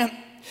giant.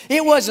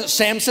 It wasn't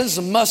Samson's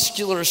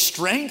muscular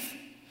strength.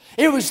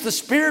 It was the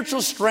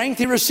spiritual strength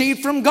he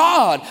received from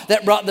God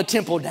that brought the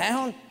temple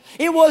down.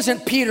 It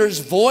wasn't Peter's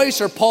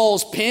voice or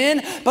Paul's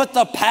pen, but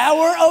the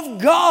power of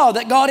God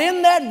that got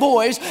in that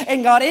voice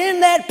and got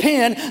in that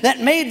pen that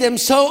made them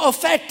so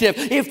effective.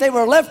 If they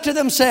were left to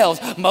themselves,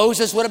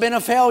 Moses would have been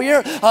a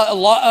failure,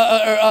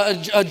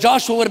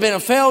 Joshua would have been a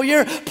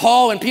failure,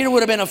 Paul and Peter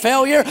would have been a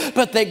failure,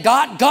 but they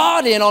got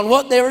God in on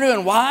what they were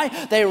doing. Why?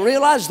 They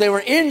realized they were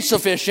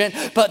insufficient,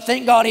 but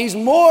thank God He's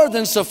more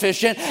than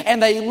sufficient,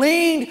 and they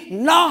leaned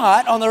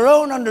not on their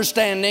own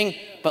understanding,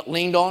 but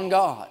leaned on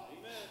God.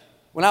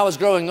 When I was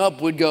growing up,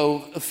 we'd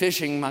go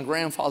fishing. My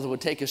grandfather would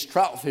take us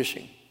trout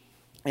fishing.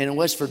 And in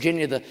West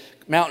Virginia, the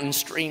mountain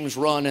streams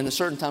run, and at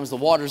certain times the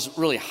water's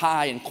really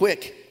high and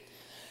quick.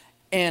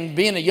 And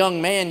being a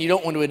young man, you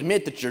don't want to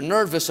admit that you're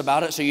nervous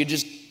about it, so you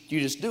just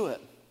do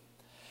it.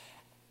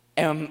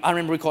 And I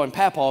remember we called him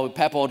Papa.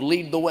 Papa would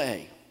lead the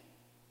way.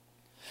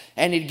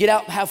 And he'd get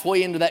out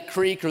halfway into that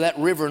creek or that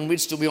river, and we'd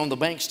still be on the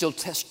bank still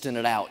testing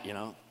it out, you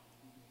know.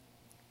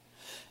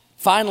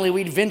 Finally,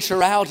 we'd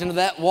venture out into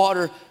that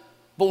water,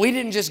 but we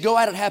didn't just go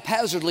at it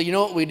haphazardly. You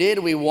know what we did?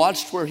 We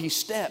watched where he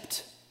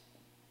stepped.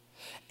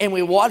 And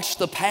we watched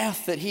the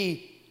path that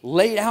he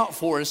laid out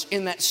for us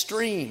in that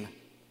stream.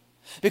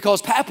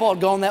 Because Papa had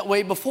gone that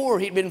way before.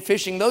 He'd been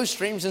fishing those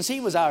streams since he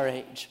was our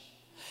age.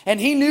 And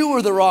he knew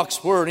where the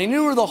rocks were, and he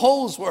knew where the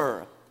holes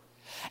were.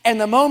 And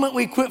the moment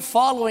we quit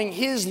following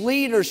his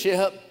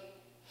leadership,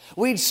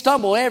 we'd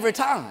stumble every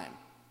time.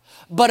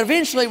 But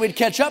eventually we'd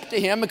catch up to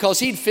him because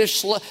he'd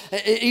fish.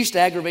 It used to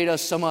aggravate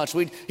us so much.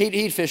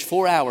 He'd fish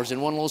 4 hours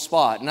in one little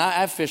spot. And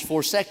I fish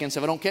 4 seconds.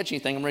 If I don't catch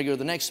anything, I'm ready to go to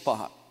the next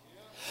spot.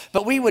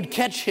 But we would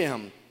catch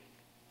him.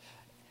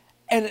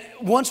 And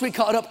once we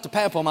caught up to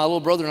Papa, my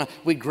little brother and I,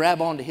 we'd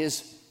grab onto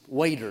his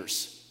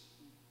waders.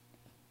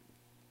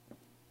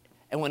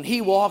 And when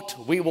he walked,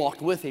 we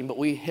walked with him, but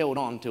we held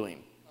on to him.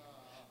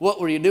 What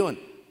were you doing?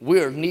 We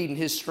were needing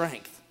his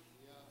strength.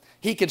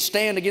 He could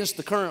stand against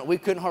the current we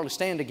couldn't hardly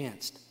stand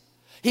against.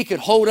 He could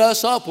hold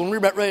us up when we were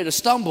about ready to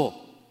stumble.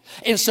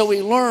 And so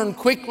we learned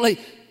quickly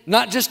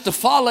not just to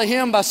follow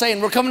him by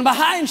saying, we're coming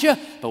behind you,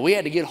 but we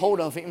had to get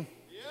hold of him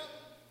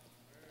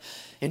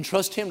and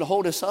trust him to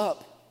hold us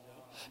up.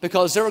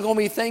 Because there were going to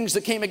be things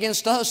that came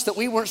against us that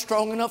we weren't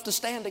strong enough to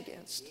stand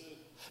against.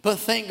 But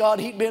thank God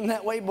he'd been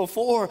that way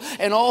before.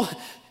 And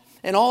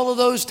all of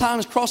those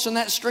times crossing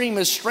that stream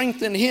has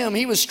strengthened him.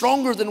 He was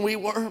stronger than we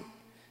were.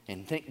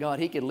 And thank God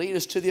he could lead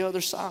us to the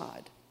other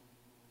side.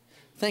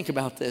 Think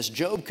about this.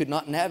 Job could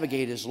not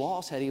navigate his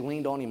loss had he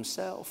leaned on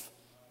himself.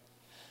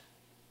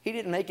 He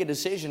didn't make a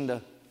decision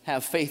to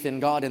have faith in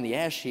God in the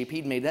ash heap.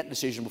 He'd made that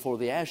decision before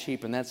the ash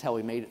heap, and that's how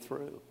he made it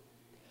through.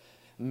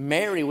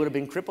 Mary would have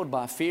been crippled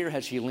by fear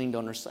had she leaned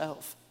on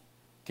herself.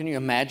 Can you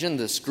imagine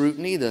the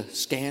scrutiny, the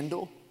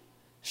scandal?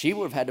 She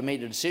would have had to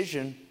make a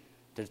decision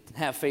to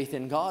have faith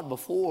in God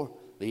before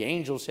the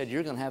angel said,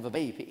 you're going to have a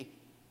baby,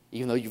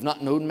 even though you've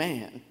not known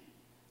man.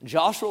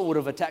 Joshua would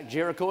have attacked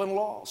Jericho and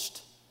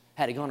lost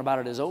had he gone about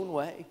it his own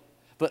way.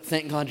 But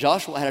thank God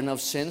Joshua had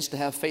enough sense to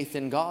have faith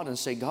in God and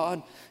say,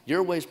 God,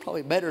 your way is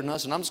probably better than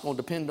us, and I'm just going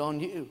to depend on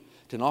you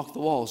to knock the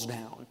walls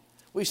down.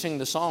 We sing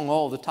the song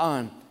all the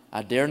time,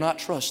 I dare not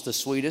trust the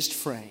sweetest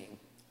frame,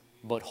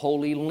 but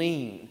wholly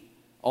lean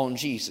on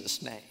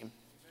Jesus' name.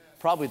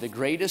 Probably the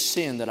greatest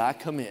sin that I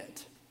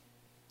commit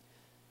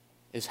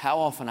is how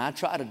often I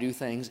try to do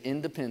things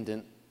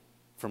independent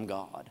from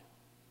God.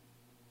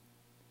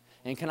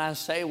 And can I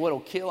say what'll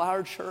kill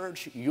our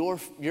church, your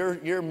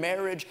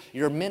marriage,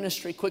 your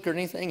ministry quicker than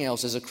anything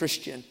else as a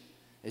Christian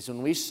is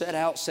when we set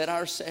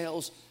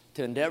ourselves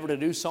to endeavor to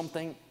do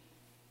something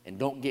and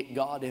don't get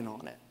God in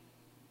on it.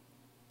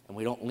 And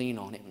we don't lean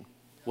on him.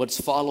 What's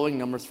following?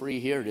 Number 3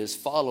 here it is.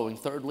 Following,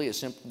 thirdly, is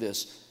simply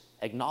this,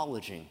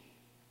 acknowledging.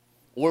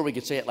 Or we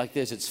could say it like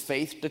this, it's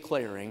faith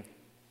declaring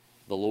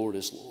the Lord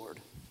is Lord.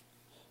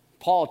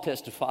 Paul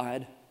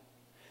testified,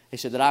 he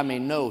said that I may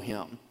know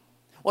him.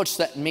 What's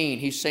that mean?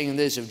 He's saying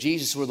this, if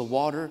Jesus were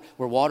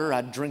water,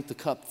 I'd drink the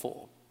cup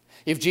full.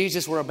 If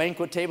Jesus were a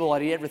banquet table,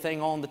 I'd eat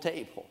everything on the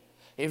table.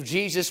 If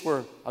Jesus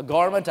were a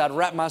garment, I'd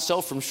wrap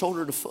myself from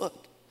shoulder to foot.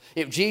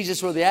 If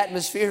Jesus were the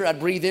atmosphere, I'd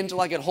breathe in till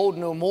I could hold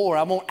no more.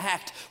 I won't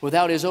act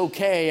without his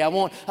okay. I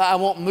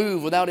won't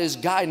move without his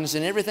guidance.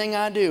 In everything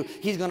I do,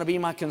 he's going to be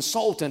my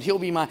consultant. He'll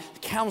be my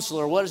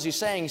counselor. What is he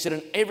saying? He said,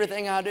 in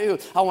everything I do,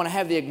 I want to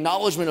have the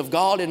acknowledgement of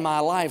God in my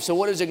life. So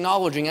what is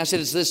acknowledging? I said,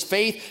 it's this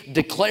faith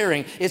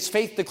declaring. It's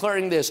faith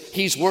declaring this,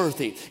 he's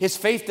worthy. It's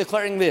faith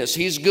declaring this,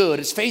 he's good.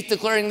 It's faith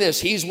declaring this,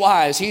 he's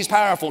wise, he's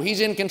powerful, he's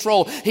in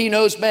control, he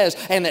knows best,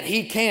 and that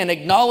he can.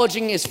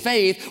 Acknowledging his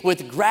faith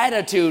with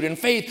gratitude and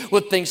faith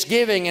with thanksgiving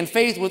and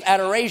faith with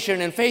adoration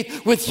and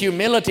faith with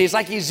humility. It's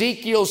like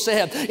Ezekiel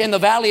said in the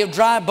valley of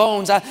dry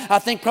bones. I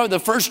think probably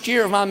the first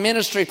year of my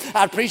ministry,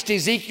 I preached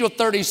Ezekiel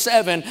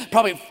 37,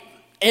 probably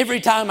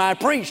every time I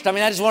preached. I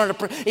mean, I just wanted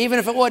to, even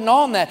if it wasn't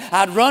on that,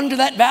 I'd run to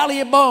that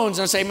valley of bones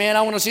and say, man,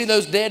 I want to see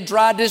those dead,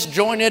 dry,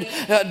 disjointed,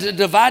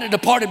 divided,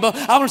 departed bones.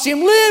 I want to see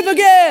them live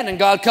again. And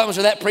God comes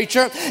to that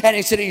preacher and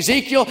he said,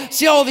 Ezekiel,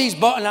 see all these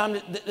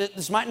bones.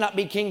 This might not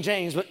be King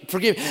James, but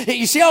forgive me.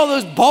 You see all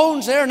those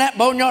bones there in that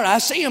boneyard? I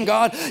see them,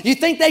 God. You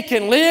think they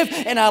can live?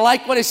 And I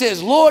like what he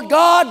says, Lord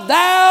God,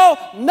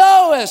 thou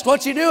knowest.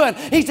 What's he doing?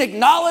 He's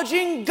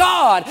acknowledging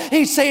God.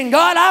 He's saying,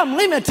 God, I'm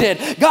limited.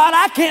 God,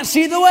 I can't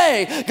see the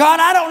way. God,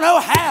 I don't know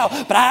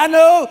how, but I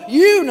know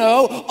you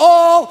know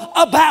all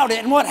about it.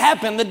 And what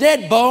happened? The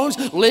dead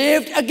bones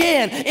lived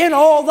again in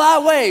all thy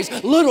ways.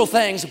 Little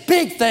things,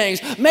 big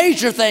things,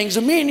 major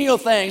things, menial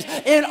things,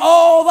 in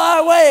all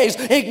thy ways.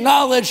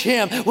 Acknowledge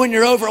him. When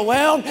you're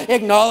overwhelmed,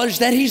 acknowledge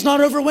that he's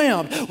not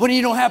overwhelmed. When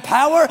you don't have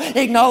power,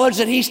 acknowledge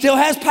that he still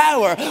has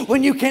power.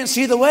 When you can't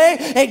see the way,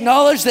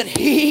 acknowledge that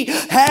he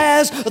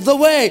has the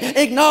way.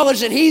 Acknowledge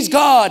that he's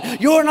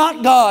God. You're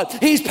not God.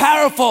 He's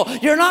powerful.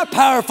 You're not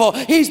powerful.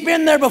 He's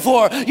been there before.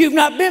 before. You've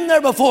not been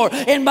there before.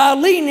 And by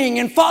leaning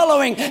and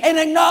following and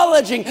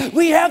acknowledging,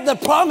 we have the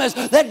promise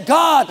that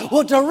God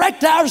will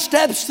direct our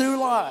steps through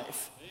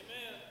life.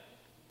 Amen.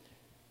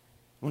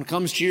 When it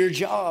comes to your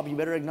job, you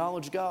better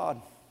acknowledge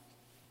God.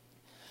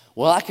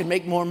 Well, I can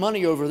make more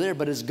money over there,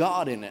 but is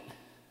God in it?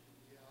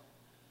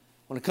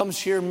 When it comes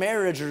to your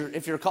marriage, or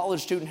if you're a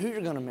college student, who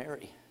you're going to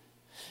marry,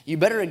 you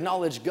better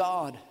acknowledge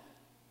God.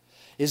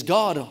 Is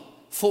God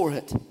for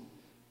it?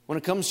 When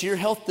it comes to your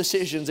health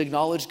decisions,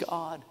 acknowledge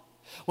God.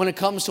 When it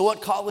comes to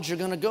what college you're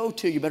going to go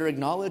to, you better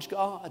acknowledge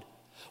God.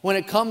 When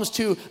it comes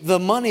to the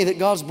money that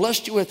God's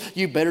blessed you with,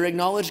 you better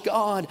acknowledge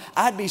God.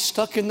 I'd be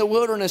stuck in the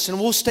wilderness, and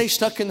we'll stay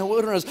stuck in the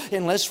wilderness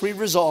unless we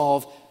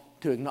resolve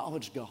to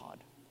acknowledge God.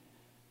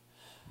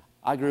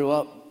 I grew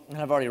up, and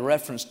I've already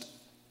referenced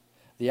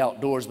the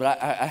outdoors,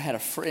 but I had a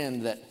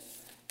friend that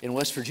in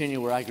West Virginia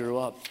where I grew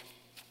up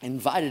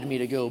invited me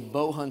to go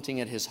bow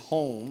hunting at his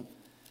home,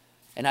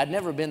 and I'd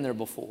never been there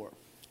before.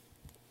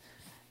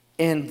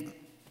 And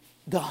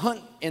the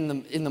hunt in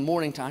the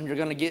morning time, you're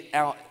going to get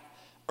out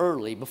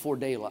early before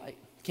daylight.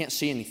 Can't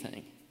see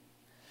anything.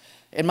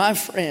 And my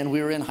friend,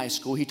 we were in high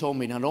school, he told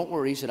me, now don't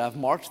worry, he said, I've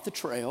marked the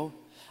trail.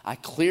 I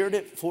cleared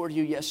it for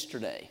you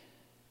yesterday.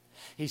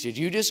 He said,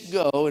 you just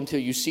go until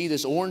you see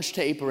this orange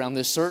tape around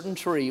this certain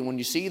tree. And when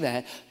you see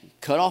that,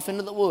 cut off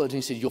into the woods.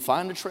 And he said, you'll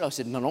find a trail. I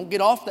said, no, don't get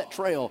off that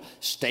trail.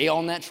 Stay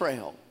on that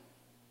trail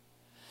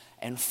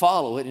and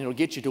follow it, and it'll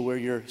get you to where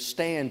your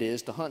stand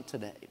is to hunt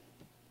today.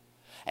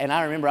 And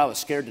I remember I was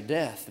scared to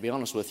death, to be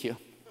honest with you.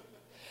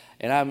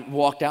 And I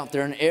walked out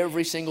there, and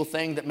every single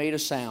thing that made a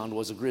sound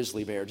was a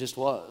grizzly bear. Just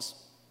was.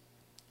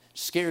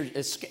 Scared,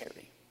 it's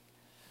scary.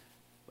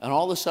 And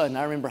all of a sudden,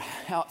 I remember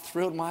how it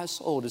thrilled my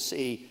soul to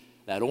see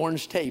that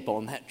orange tape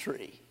on that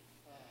tree,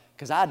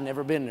 because I'd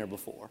never been there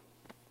before.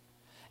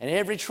 And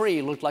every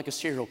tree looked like a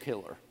serial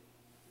killer.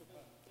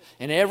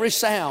 And every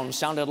sound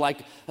sounded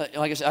like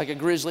a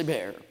grizzly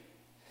bear.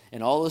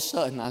 And all of a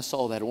sudden, I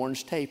saw that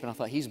orange tape, and I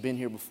thought, he's been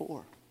here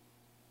before.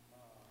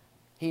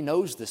 He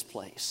knows this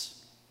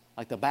place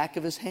like the back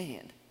of his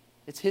hand.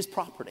 It's his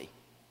property.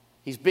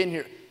 He's been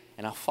here.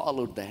 And I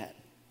followed that.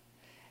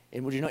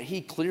 And would you know,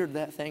 he cleared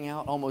that thing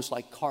out almost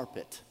like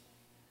carpet.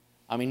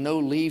 I mean, no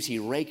leaves. He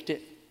raked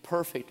it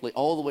perfectly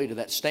all the way to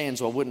that stand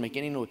so I wouldn't make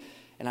any noise.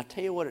 And I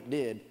tell you what it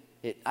did.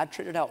 I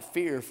traded out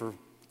fear for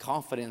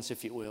confidence,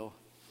 if you will.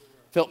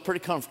 Felt pretty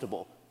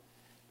comfortable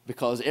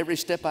because every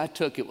step I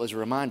took, it was a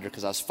reminder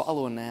because I was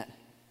following that.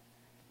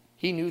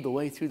 He knew the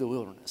way through the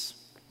wilderness.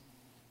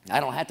 I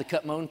don't have to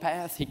cut my own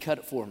path. He cut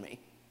it for me.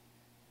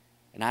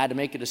 And I had to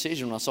make a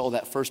decision when I saw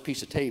that first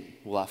piece of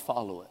tape. Will I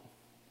follow it?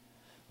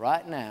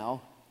 Right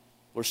now,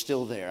 we're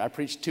still there. I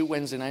preached 2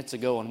 Wednesday nights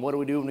ago on what do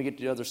we do when we get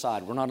to the other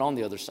side. We're not on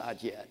the other side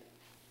yet.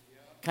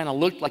 Kind of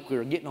looked like we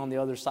were getting on the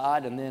other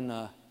side, and then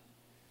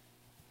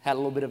had a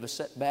little bit of a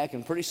setback,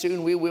 and pretty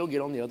soon we will get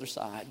on the other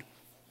side.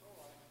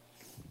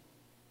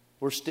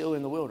 We're still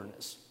in the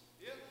wilderness.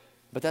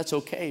 But that's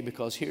okay,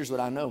 because here's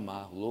what I know.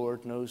 My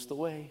Lord knows the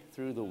way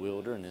through the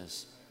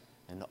wilderness.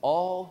 And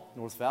all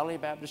North Valley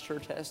Baptist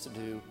Church has to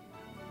do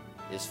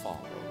is follow.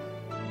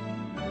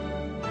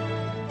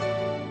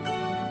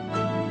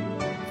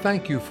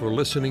 Thank you for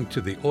listening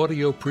to the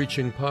audio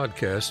preaching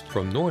podcast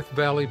from North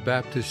Valley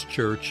Baptist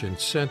Church in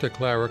Santa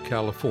Clara,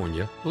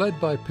 California, led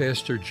by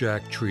Pastor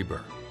Jack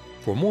Trieber.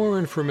 For more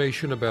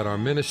information about our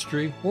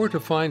ministry or to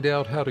find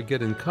out how to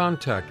get in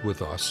contact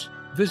with us,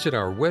 visit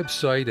our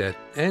website at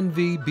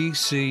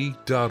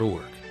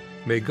nvbc.org.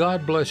 May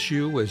God bless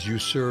you as you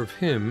serve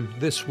Him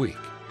this week.